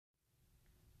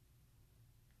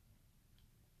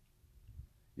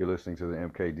You're listening to the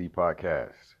MKD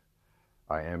podcast.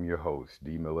 I am your host,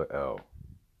 D. Miller L.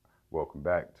 Welcome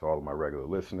back to all of my regular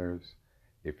listeners.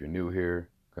 If you're new here,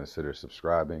 consider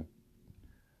subscribing.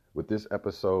 With this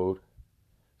episode,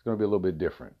 it's going to be a little bit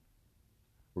different.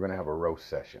 We're going to have a roast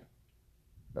session.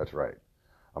 That's right.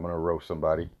 I'm going to roast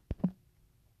somebody.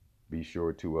 Be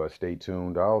sure to stay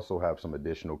tuned. I also have some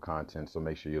additional content, so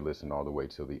make sure you listen all the way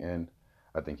till the end.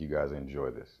 I think you guys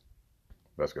enjoy this.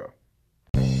 Let's go.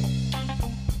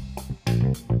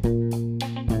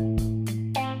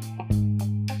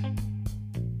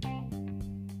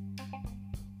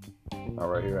 All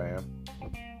right, here I am.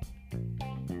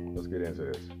 Let's get into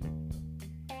this.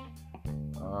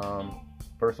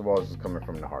 First of all, this is coming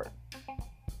from the heart.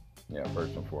 Yeah,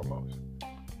 first and foremost.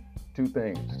 Two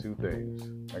things.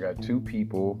 I got two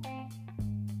people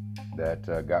that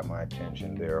got my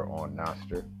attention there on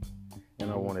Nostr,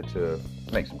 and I wanted to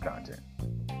make some content.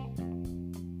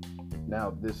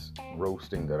 Now, this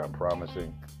roasting that I'm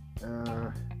promising,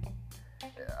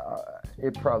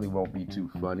 it probably won't be too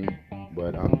funny,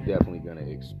 but I'm definitely going to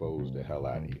expose the hell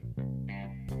out of you.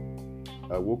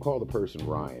 We'll call the person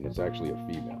Ryan. It's actually a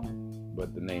female,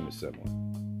 but the name is similar.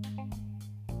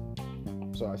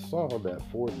 So I saw that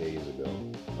 4 days ago.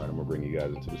 All right, I'm going to bring you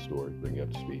guys into the story, bring you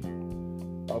up to speed.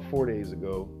 4 days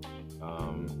ago,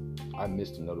 I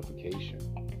missed a notification.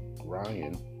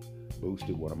 Ryan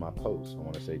boosted one of my posts. I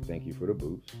want to say thank you for the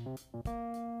boost.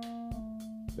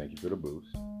 Thank you for the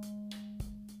boost.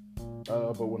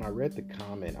 But when I read the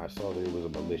comment, I saw that it was a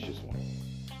malicious one.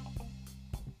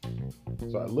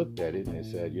 So I looked at it and it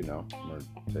said, I'm going to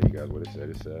tell you guys what it said.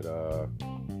 It said,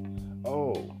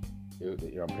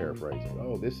 I'm paraphrasing.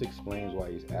 Oh, this explains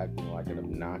why he's acting like an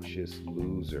obnoxious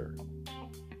loser.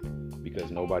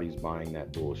 Because nobody's buying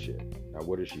that bullshit. Now,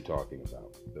 what is she talking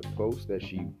about? The note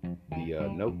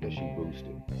that she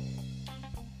boosted.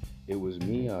 It was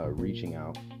me reaching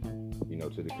out,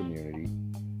 to the community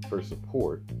for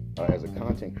support. As a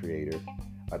content creator,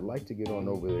 I'd like to get on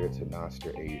over there to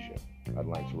Nostr Asia. I'd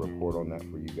like to report on that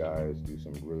for you guys, do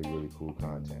some really, really cool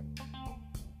content.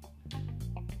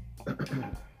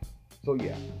 So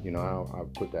yeah, I'll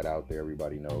put that out there.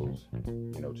 Everybody knows,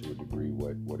 to a degree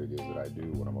what it is that I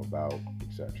do, what I'm about,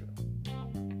 etc.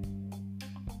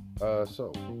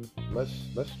 So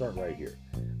let's start right here.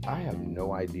 I have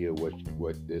no idea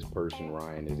what this person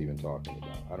Ryan is even talking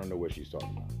about. I don't know what she's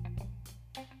talking about.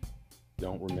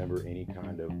 Don't remember any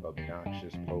kind of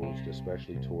obnoxious post,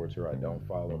 especially towards her. I don't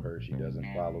follow her. She doesn't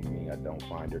follow me. I don't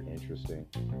find her interesting.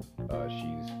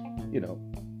 She's,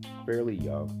 fairly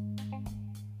young.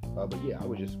 But yeah, I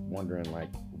was just wondering,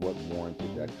 what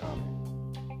warranted that comment.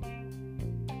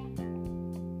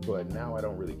 But now I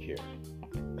don't really care.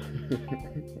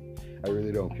 I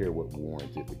really don't care what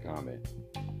warranted the comment.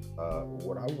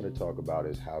 What I want to talk about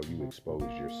is how you expose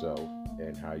yourself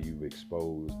and how you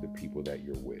expose the people that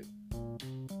you're with.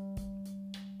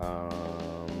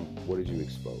 What did you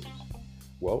expose?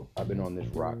 Well, I've been on this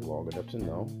rock long enough to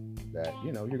know that,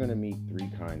 you're going to meet three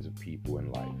kinds of people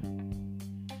in life.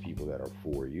 People that are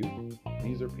for you.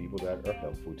 These are people that are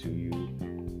helpful to you.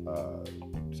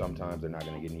 Sometimes they're not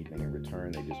going to get anything in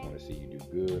return. They just want to see you do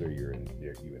good, or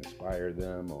you inspire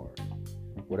them, or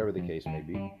whatever the case may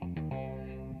be.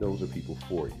 Those are people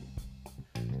for you.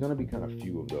 There's going to be kind of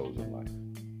few of those in life.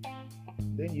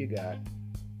 Then you got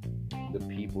the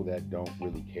people that don't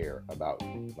really care about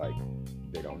you.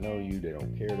 They don't know you. They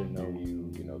don't care to know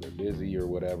you. They're busy or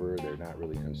whatever. They're not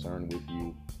really concerned with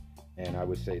you. And I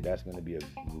would say that's going to be a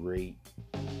great,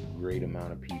 great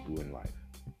amount of people in life.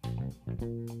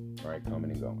 All right,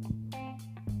 coming and going.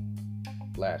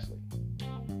 Lastly,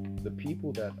 the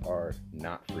people that are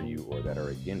not for you or that are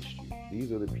against you,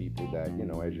 these are the people that,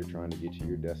 as you're trying to get to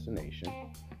your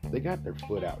destination, they got their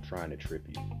foot out trying to trip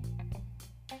you.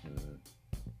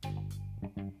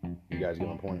 You guys get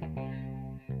my point?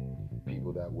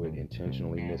 People that would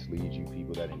intentionally mislead you,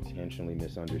 people that intentionally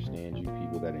misunderstand you,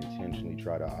 people that intentionally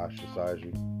try to ostracize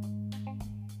you.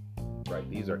 Right?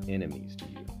 These are enemies to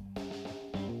you.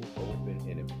 Open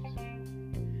enemies.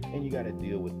 And you got to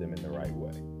deal with them in the right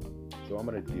way. So I'm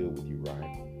going to deal with you,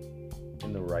 Ryan,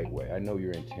 in the right way. I know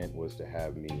your intent was to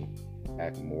have me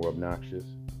act more obnoxious,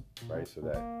 right? So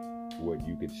that what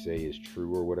you could say is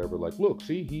true or whatever. Look,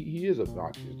 see, he is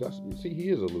obnoxious. He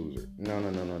is a loser. No.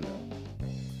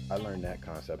 I learned that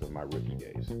concept in my rookie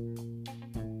days.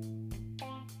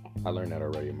 I learned that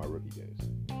already in my rookie days.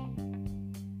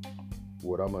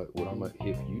 What I'm gonna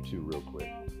hit you to real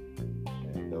quick,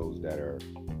 and those that are,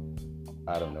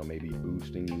 I don't know, maybe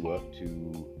boosting you up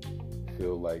to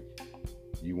feel like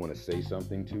you want to say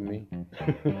something to me.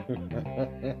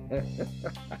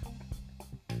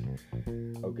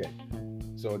 Okay.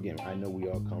 So again, I know we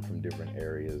all come from different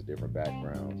areas, different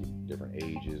backgrounds, different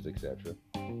ages, etc.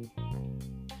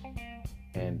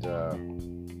 And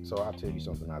so I'll tell you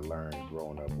something I learned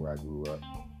growing up where I grew up.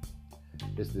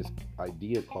 It's this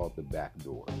idea called the back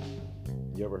door.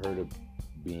 You ever heard of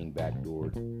being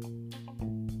backdoored?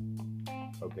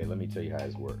 Okay, let me tell you how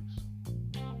this works.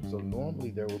 So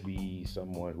normally there will be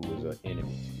someone who is an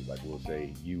enemy to you, like we'll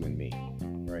say you and me,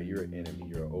 right? You're an enemy,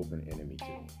 you're an open enemy to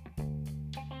me.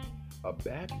 A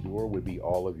back door would be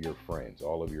all of your friends,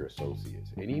 all of your associates.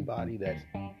 Anybody that's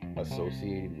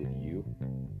associated with you,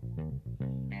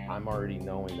 I'm already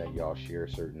knowing that y'all share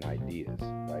certain ideas,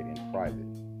 right, in private.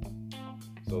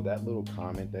 So that little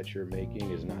comment that you're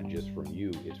making is not just from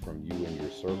you, it's from you and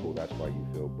your circle. That's why you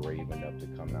feel brave enough to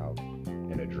come out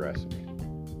and address me.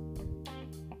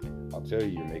 I'll tell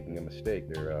you, you're making a mistake.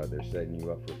 They're setting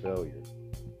you up for failure.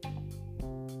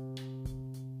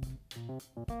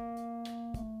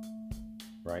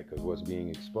 Right? Because what's being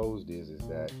exposed is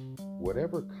that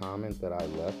whatever comment that I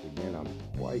left, again, I'm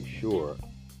quite sure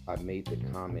I made the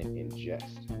comment in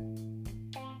jest.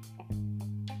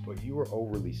 But you were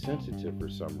overly sensitive for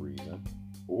some reason,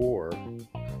 or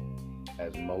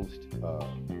as most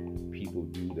people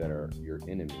do that are your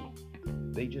enemy,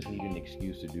 they just need an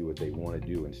excuse to do what they want to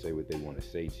do and say what they want to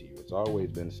say to you. It's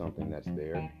always been something that's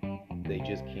there. They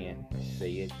just can't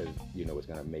say it because, it's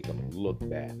going to make them look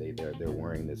bad. They're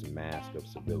wearing this mask of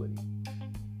civility.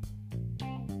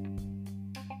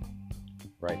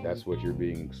 Right? That's what you're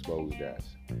being exposed as.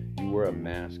 You wear a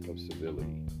mask of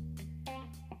civility.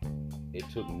 It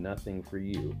took nothing for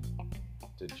you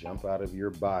to jump out of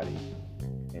your body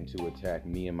and to attack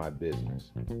me and my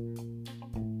business.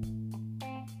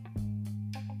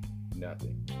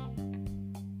 Nothing.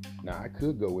 Now, I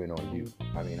could go in on you.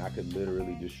 I mean, I could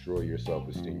literally destroy your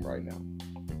self-esteem right now.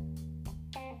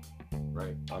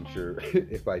 Right? I'm sure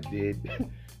if I did,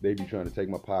 they'd be trying to take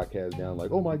my podcast down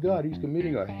like, oh my God, he's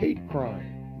committing a hate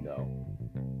crime. No.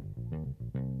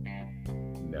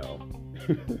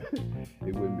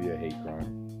 It wouldn't be a hate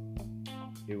crime.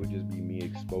 It would just be me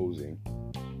exposing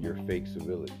your fake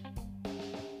civility.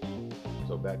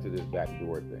 So back to this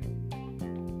backdoor thing.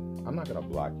 I'm not going to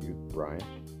block you, Brian.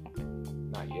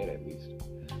 Not yet, at least.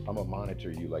 I'm going to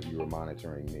monitor you like you were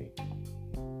monitoring me.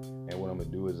 And what I'm going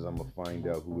to do is I'm going to find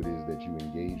out who it is that you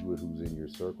engage with, who's in your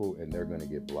circle, and they're going to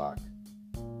get blocked.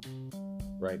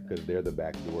 Right? Because they're the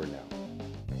back door now.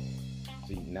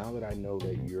 See, now that I know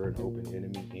that you're an open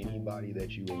enemy, anybody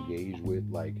that you engage with,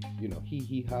 like, hee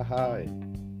hee ha ha,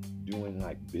 and doing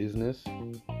like business,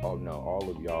 oh no, all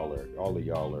of y'all are,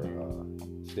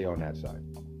 stay on that side.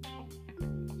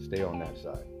 Stay on that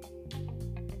side.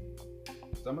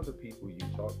 Some of the people you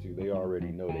talk to, they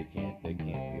already know they can't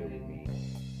deal with me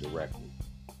directly.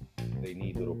 They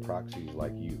need little proxies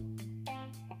like you.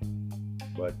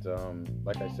 But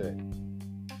like I said,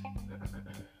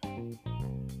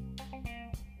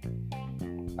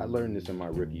 I learned this in my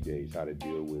rookie days, how to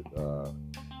deal with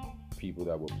people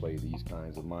that will play these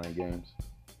kinds of mind games.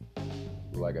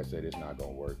 Like I said, it's not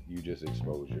going to work. You just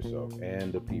expose yourself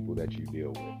and the people that you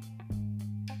deal with.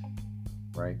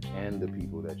 Right? And the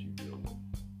people that you deal with.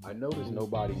 I noticed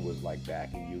nobody was like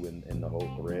backing you in the whole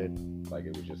thread. Like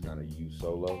it was just kind of you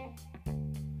solo.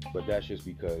 But that's just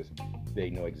because they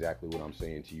know exactly what I'm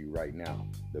saying to you right now.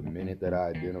 The minute that I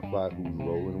identify who's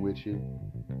rolling with you,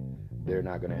 they're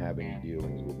not going to have any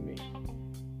dealings with me.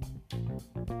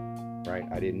 Right?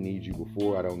 I didn't need you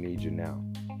before. I don't need you now.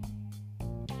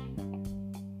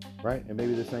 Right? And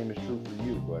maybe the same is true for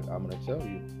you, but I'm going to tell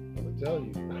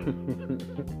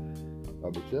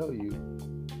you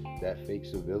that fake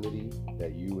civility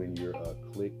that you and your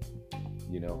clique,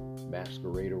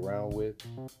 masquerade around with,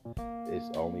 it's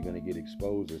only going to get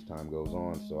exposed as time goes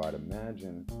on. So I'd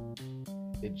imagine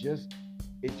it just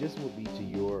will be to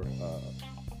your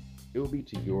it will be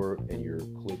to your and your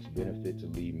clique's benefit to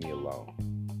leave me alone.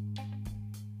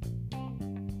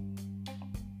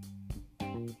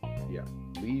 Yeah,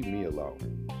 leave me alone.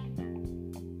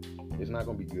 It's not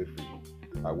going to be good for you.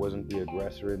 I wasn't the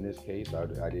aggressor in this case.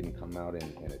 I didn't come out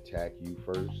and attack you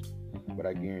first. But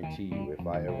I guarantee you, if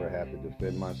I ever have to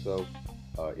defend myself,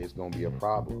 it's going to be a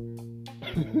problem.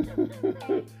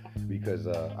 Because,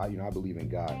 I believe in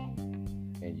God.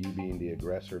 And you being the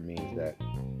aggressor means that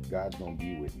God's going to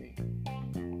be with me.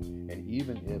 And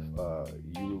even if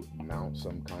you mount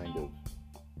some kind of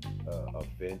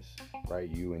offense, right,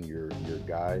 you and your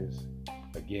guys,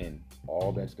 again,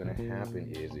 all that's going to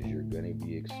happen is you're going to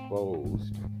be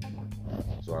exposed.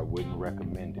 So I wouldn't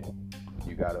recommend it.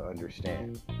 You got to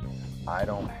understand, I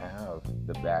don't have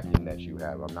the backing that you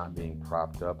have. I'm not being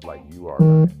propped up like you are.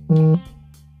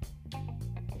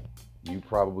 You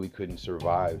probably couldn't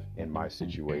survive in my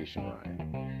situation,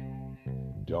 Ryan.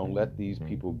 Don't let these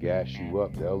people gas you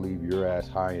up. They'll leave your ass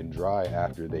high and dry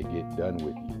after they get done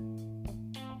with you.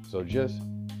 So just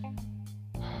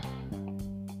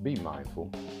be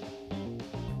mindful.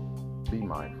 Be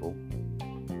mindful.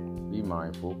 Be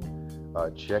mindful.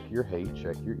 Check your hate,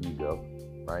 check your ego,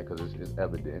 right? Because it's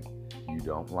evident you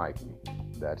don't like me.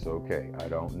 That's okay. I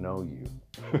don't know you.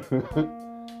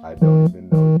 I don't even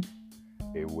know you.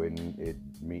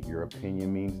 Your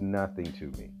opinion means nothing to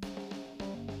me.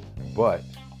 But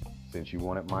since you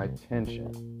wanted my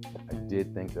attention, I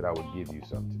did think that I would give you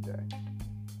some today.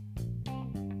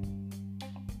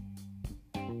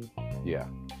 Yeah.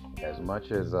 As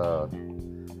much as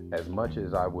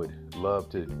I would love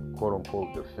to quote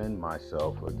unquote defend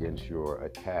myself against your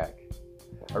attack,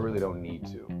 I really don't need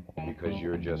to, because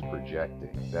you're just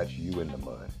projecting. That's you in the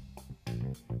mud.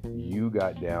 You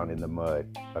got down in the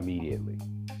mud immediately.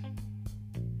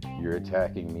 You're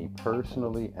attacking me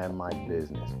personally and my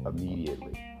business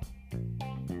immediately.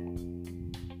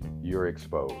 You're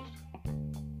exposed,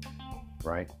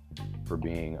 right? For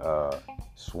being a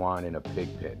swan in a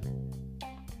pig pen.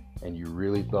 And you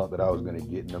really thought that I was going to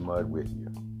get in the mud with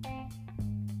you.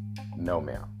 No,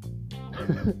 ma'am.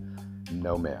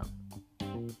 No, ma'am.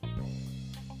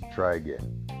 Try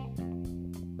again.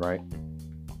 Right?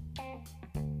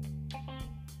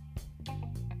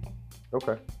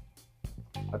 Okay.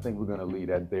 I think we're going to leave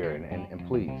that there. And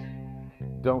please,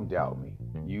 don't doubt me.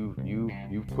 You've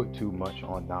put too much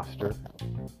on Noster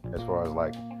as far as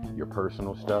like your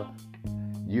personal stuff.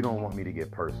 You don't want me to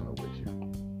get personal with you.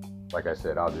 Like I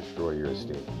said, I'll destroy your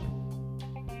estate.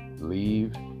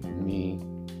 Leave me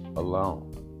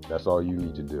alone. That's all you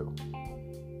need to do.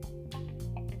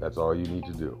 That's all you need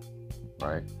to do,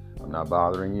 right? I'm not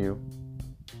bothering you.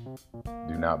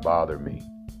 Do not bother me.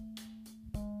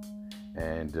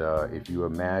 And if you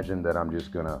imagine that I'm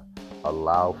just going to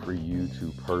allow for you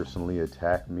to personally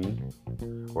attack me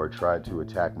or try to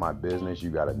attack my business, you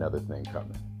got another thing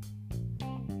coming.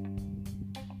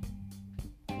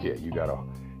 Yeah, you got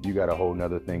a whole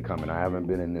nother thing coming. I haven't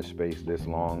been in this space this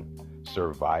long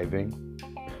surviving.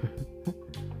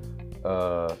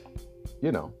 For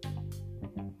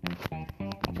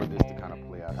this to kind of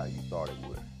play out how you thought it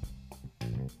would.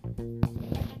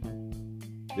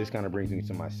 This kind of brings me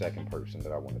to my second person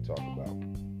that I want to talk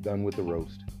about. Done with the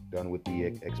roast, done with the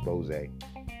expose. I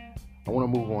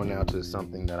want to move on now to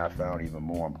something that I found even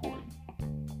more important.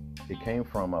 It came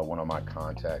from one of my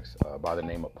contacts by the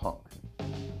name of Punk.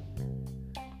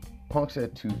 Punk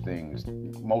said two things,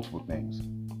 multiple things.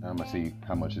 I'm going to see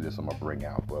how much of this I'm going to bring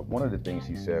out. But one of the things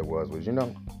he said was,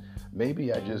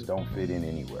 maybe I just don't fit in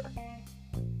anywhere.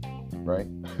 Right?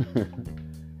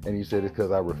 And he said it's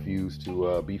because I refuse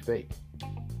to be fake.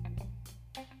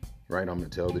 Right? I'm going to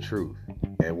tell the truth.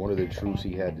 And one of the truths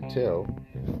he had to tell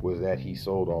was that he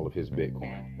sold all of his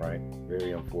Bitcoin. Right?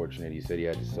 Very unfortunate. He said he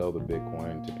had to sell the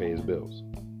Bitcoin to pay his bills.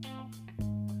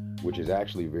 Which is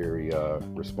actually very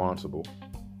responsible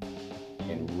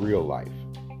in real life.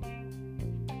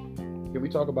 Can we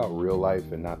talk about real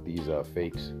life and not these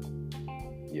fakes?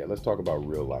 Yeah, let's talk about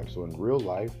real life. So in real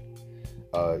life,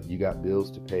 you got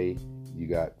bills to pay, you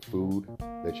got food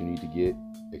that you need to get,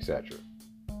 etc.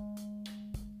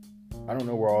 I don't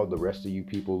know where all the rest of you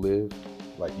people live.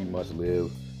 Like you must live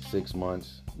 6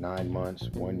 months, 9 months,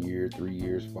 1 year, 3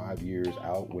 years, 5 years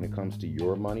out when it comes to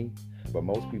your money. But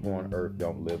most people on earth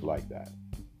don't live like that.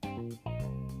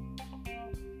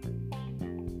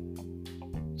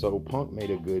 So Punk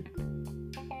made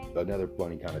another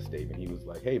funny kind of statement. He was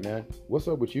like, hey man, what's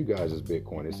up with you guys'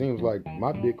 Bitcoin? It seems like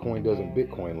my Bitcoin doesn't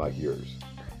Bitcoin like yours.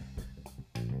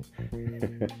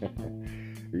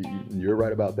 You're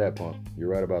right about that, Punk. You're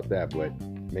right about that, but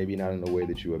maybe not in the way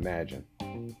that you imagine.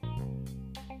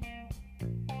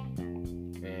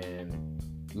 And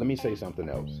let me say something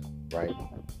else, right?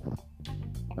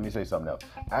 Let me say something else.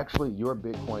 Actually, your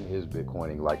Bitcoin is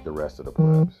Bitcoining like the rest of the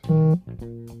plebs.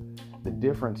 The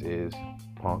difference is,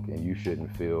 Punk, and you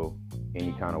shouldn't feel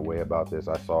any kind of way about this.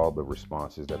 I saw the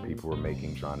responses that people were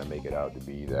making, trying to make it out to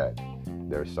be that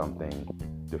there's something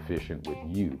deficient with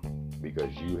you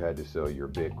because you had to sell your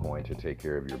Bitcoin to take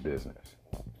care of your business.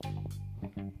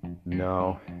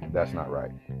 No, that's not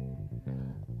right.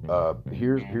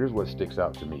 Here's what sticks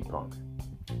out to me, Punk.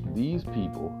 These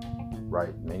people,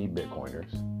 right, many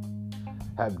Bitcoiners,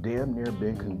 have damn near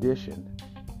been conditioned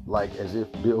like as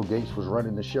if Bill Gates was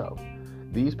running the show.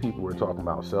 These people were talking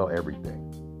about sell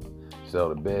everything. Sell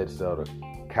the bed, sell the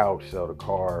couch, sell the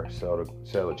car, sell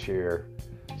a chair,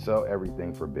 sell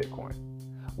everything for Bitcoin.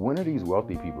 When are these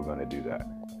wealthy people going to do that?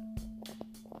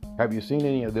 Have you seen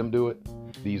any of them do it?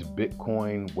 These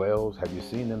Bitcoin whales, have you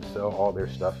seen them sell all their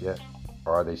stuff yet?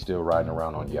 Or are they still riding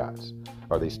around on yachts?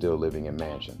 Are they still living in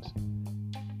mansions?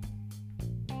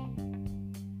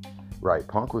 Right,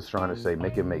 Punk was trying to say,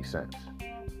 make it make sense.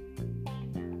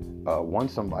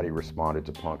 Once somebody responded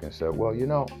to Punk and said, well,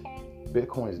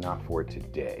 Bitcoin's not for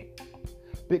today.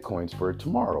 Bitcoin's for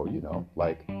tomorrow,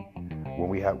 like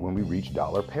when we reach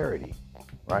dollar parity,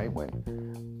 right?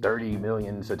 When 30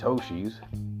 million Satoshis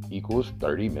equals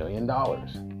 $30 million.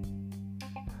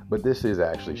 But this is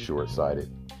actually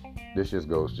short-sighted. This just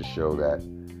goes to show that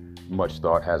much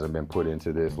thought hasn't been put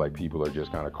into this, like people are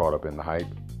just kind of caught up in the hype.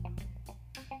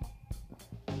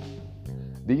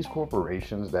 These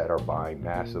corporations that are buying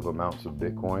massive amounts of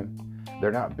Bitcoin,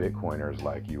 they're not Bitcoiners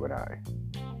like you and I.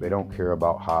 They don't care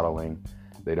about hodling.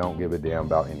 They don't give a damn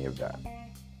about any of that.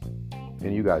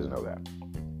 And you guys know that.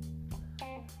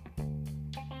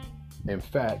 In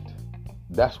fact,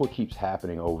 that's what keeps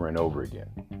happening over and over again.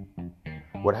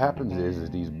 What happens is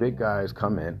these big guys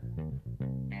come in,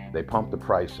 they pump the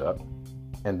price up,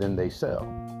 and then they sell.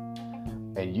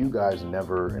 And you guys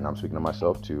never, and I'm speaking to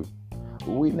myself too,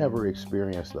 we never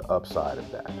experience the upside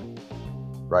of that,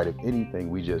 right? If anything,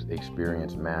 we just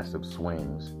experience massive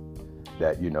swings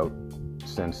that,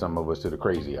 send some of us to the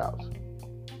crazy house.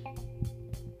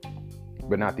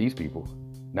 But not these people,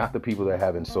 not the people that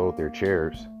haven't sold their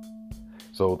chairs,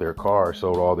 sold their cars,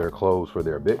 sold all their clothes for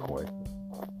their Bitcoin.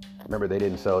 Remember, they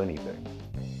didn't sell anything.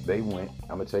 They went,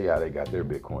 I'm going to tell you how they got their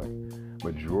Bitcoin.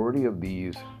 Majority of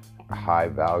these high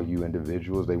value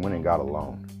individuals, they went and got a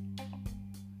loan,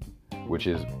 which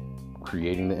is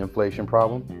creating the inflation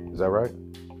problem. Is that right?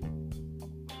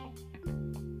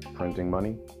 Printing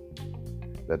money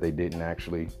that they didn't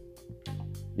actually,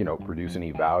 produce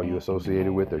any value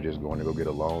associated with. They're just going to go get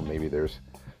a loan. Maybe there's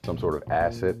some sort of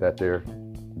asset that they're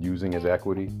using as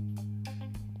equity.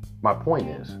 My point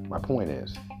is,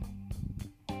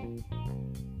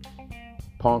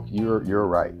 Punk, you're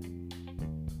right.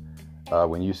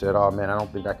 When you said, oh man, I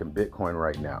don't think I can Bitcoin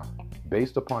right now.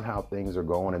 Based upon how things are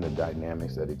going and the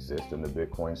dynamics that exist in the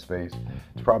Bitcoin space,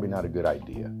 it's probably not a good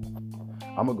idea.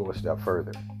 I'm going to go a step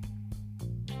further.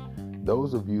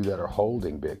 Those of you that are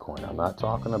holding Bitcoin, I'm not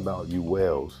talking about you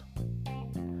whales.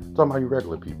 I'm talking about you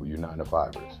regular people, you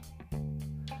 9-to-5ers.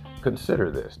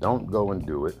 Consider this. Don't go and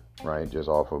do it, right, just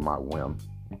off of my whim.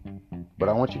 But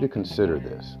I want you to consider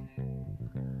this.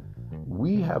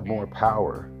 We have more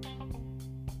power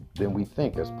than we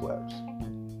think as plebs.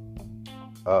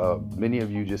 Many of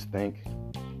you just think,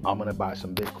 I'm going to buy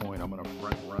some Bitcoin, I'm going to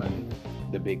front run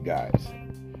the big guys.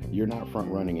 You're not front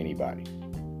running anybody.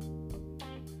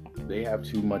 They have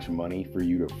too much money for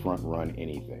you to front run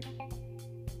anything.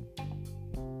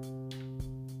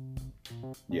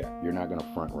 Yeah, you're not going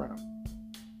to front run them.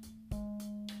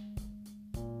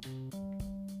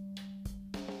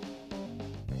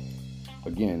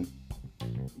 Again,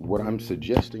 what I'm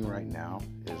suggesting right now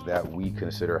is that we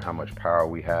consider how much power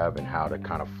we have and how to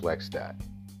kind of flex that.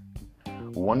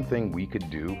 One thing we could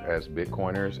do as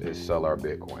Bitcoiners is sell our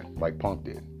Bitcoin, like Punk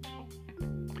did.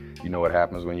 You know what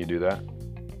happens when you do that?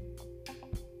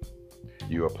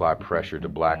 You apply pressure to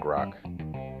BlackRock.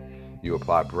 You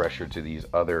apply pressure to these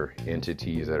other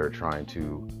entities that are trying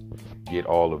to get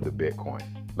all of the Bitcoin.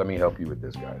 Let me help you with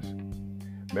this, guys.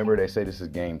 Remember, they say this is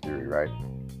game theory, right?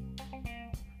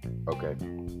 Okay.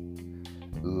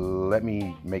 Let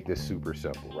me make this super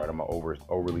simple, right? I'm going to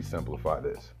overly simplify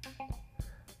this.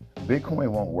 Bitcoin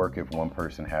won't work if one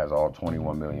person has all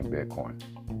 21 million Bitcoin.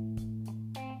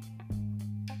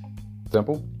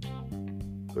 Simple?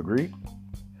 Agreed?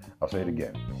 I'll say it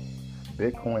again.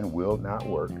 Bitcoin will not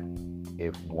work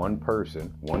if one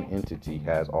person, one entity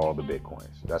has all the Bitcoins.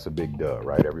 That's a big duh,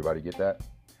 right? Everybody get that?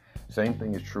 Same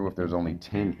thing is true if there's only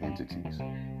 10 entities,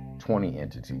 20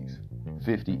 entities,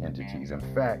 50 entities. In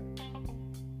fact,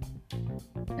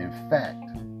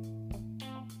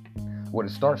 what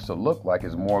it starts to look like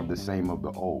is more of the same of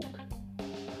the old.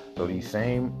 So these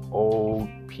same old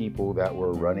people that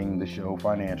were running the show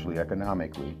financially,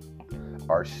 economically,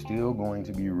 are still going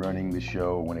to be running the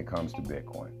show when it comes to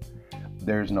Bitcoin.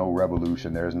 There's no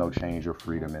revolution, there's no change or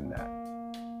freedom in that.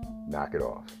 Knock it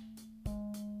off.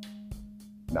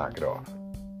 Knock it off.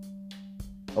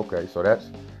 Okay, so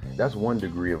that's one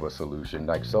degree of a solution.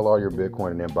 Like, sell all your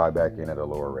Bitcoin and then buy back in at a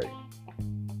lower rate.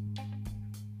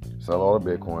 Sell all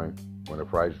the Bitcoin. When the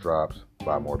price drops,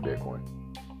 buy more Bitcoin.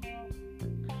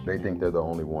 They think they're the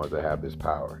only ones that have this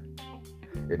power.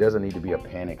 It doesn't need to be a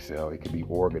panic sale. It can be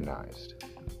organized.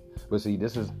 But see,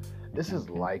 this is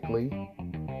likely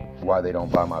why they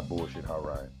don't buy my bullshit, all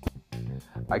right?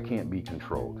 I can't be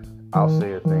controlled. I'll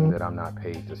say a thing that I'm not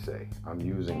paid to say. I'm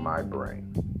using my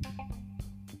brain.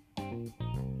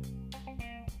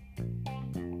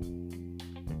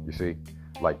 See,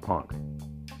 like Punk,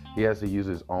 he has to use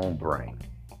his own brain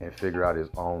and figure out his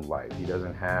own life. He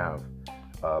doesn't have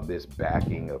this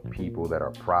backing of people that are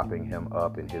propping him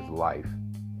up in his life.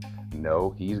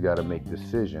 No, he's got to make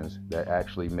decisions that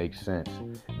actually make sense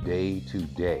day to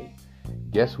day.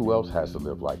 Guess who else has to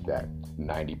live like that?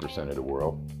 90% of the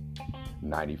world,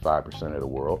 95% of the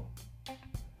world.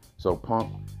 So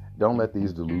Punk, don't let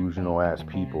these delusional ass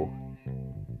people,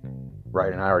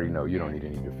 right? And I already know you don't need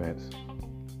any defense.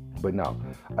 But no,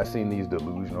 I've seen these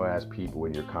delusional ass people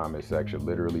in your comment section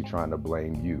literally trying to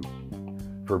blame you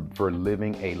for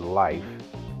living a life,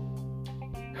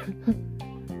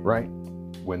 right?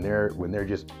 When they're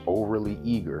just overly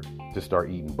eager to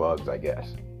start eating bugs, I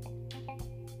guess.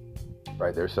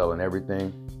 Right? They're selling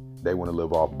everything. They want to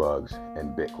live off bugs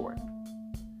and Bitcoin.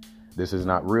 This is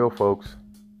not real, folks.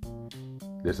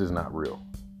 This is not real.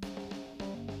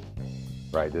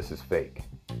 Right? This is fake.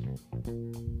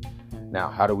 Now,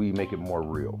 how do we make it more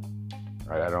real?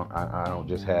 Right? I don't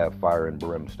just have fire and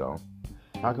brimstone.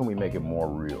 How can we make it more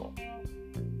real?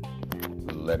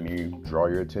 Let me draw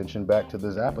your attention back to the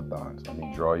Zapathons. Let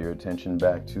me draw your attention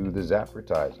back to the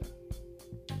Zapertising.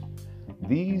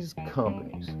 These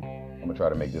companies, I'm going to try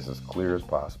to make this as clear as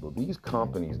possible. These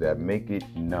companies that make it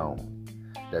known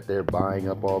that they're buying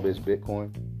up all this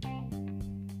Bitcoin,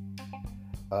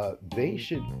 they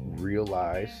should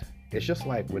realize, it's just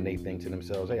like when they think to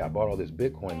themselves, hey, I bought all this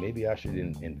Bitcoin, maybe I should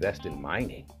invest in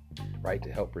mining, right,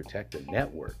 to help protect the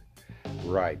network.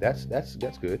 Right, that's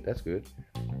good, that's good.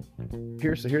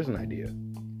 Here's an idea.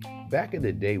 Back in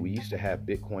the day, we used to have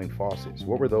Bitcoin faucets.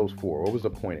 What were those for? What was the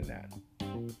point in that?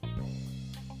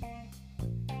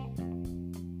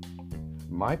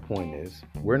 My point is,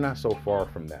 we're not so far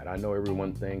from that. I know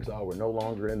everyone thinks, oh, we're no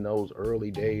longer in those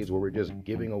early days where we're just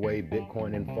giving away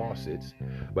Bitcoin in faucets,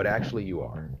 but actually you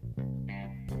are.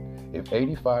 If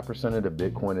 85% of the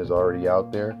Bitcoin is already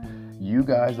out there, you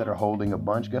guys that are holding a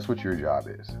bunch, guess what your job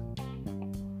is?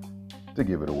 To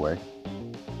give it away.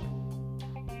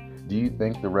 Do you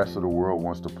think the rest of the world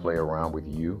wants to play around with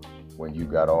you when you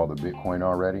got all the Bitcoin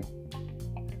already?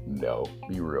 No,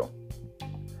 be real.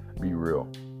 Be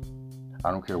real. I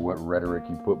don't care what rhetoric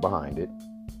you put behind it.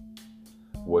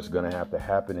 What's going to have to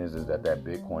happen is that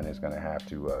Bitcoin is going to have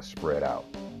to spread out.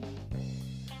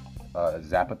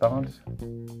 Zapathons?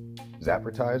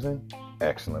 Zapertising?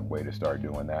 Excellent way to start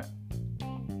doing that.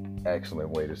 Excellent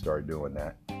way to start doing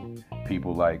that.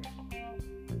 People like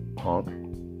Punk,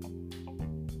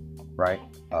 right?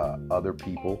 Other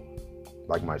people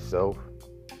like myself,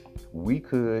 we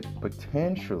could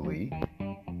potentially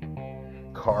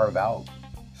carve out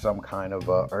some kind of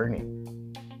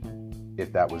earning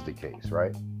if that was the case,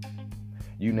 right?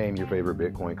 You name your favorite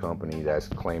Bitcoin company that's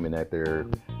claiming that they're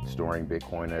storing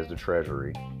Bitcoin as the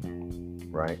treasury,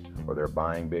 right? Or they're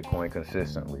buying Bitcoin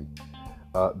consistently.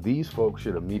 These folks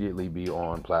should immediately be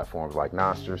on platforms like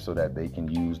Nostr so that they can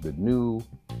use the new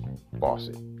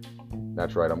faucet.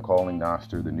 That's right, I'm calling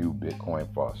Nostr the new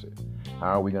Bitcoin faucet.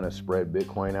 How are we going to spread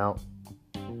Bitcoin out?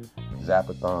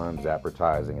 Zapathon,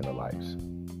 Zapertising, and the likes.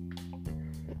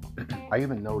 I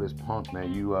even noticed, Punk,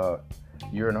 man,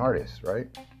 you're an artist, right?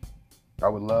 I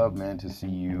would love, man, to see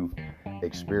you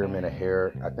experiment a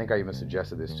hair. I think I even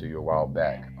suggested this to you a while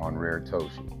back on Rare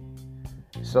Toshi.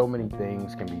 So many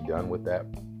things can be done with that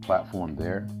platform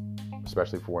there,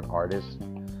 especially for an artist.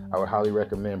 I would highly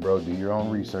recommend, bro, do your own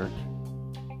research,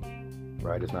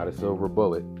 right? It's not a silver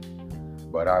bullet,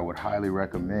 but I would highly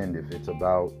recommend, if it's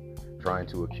about trying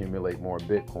to accumulate more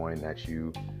Bitcoin, that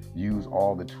you use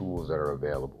all the tools that are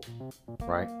available,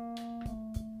 right?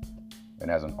 And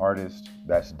as an artist,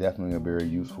 that's definitely a very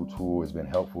useful tool. It's been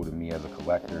helpful to me as a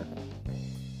collector.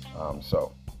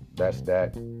 So that's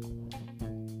that.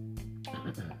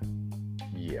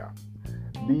 Yeah.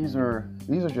 These are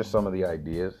just some of the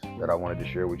ideas that I wanted to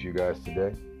share with you guys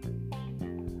today.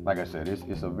 Like I said,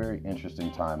 it's a very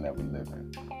interesting time that we live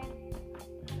in.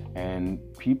 And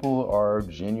people are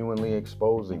genuinely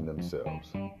exposing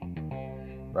themselves,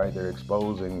 right? They're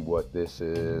exposing what this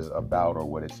is about or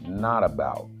what it's not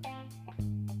about,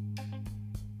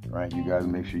 right? You guys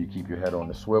make sure you keep your head on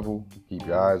the swivel, keep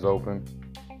your eyes open,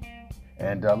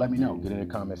 and let me know. Get in the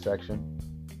comment section.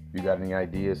 If you got any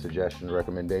ideas, suggestions,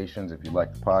 recommendations, if you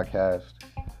like the podcast,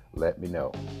 let me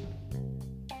know.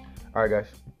 All right, guys.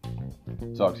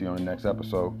 Talk to you on the next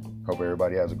episode. Hope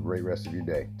everybody has a great rest of your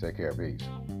day. Take care. Peace.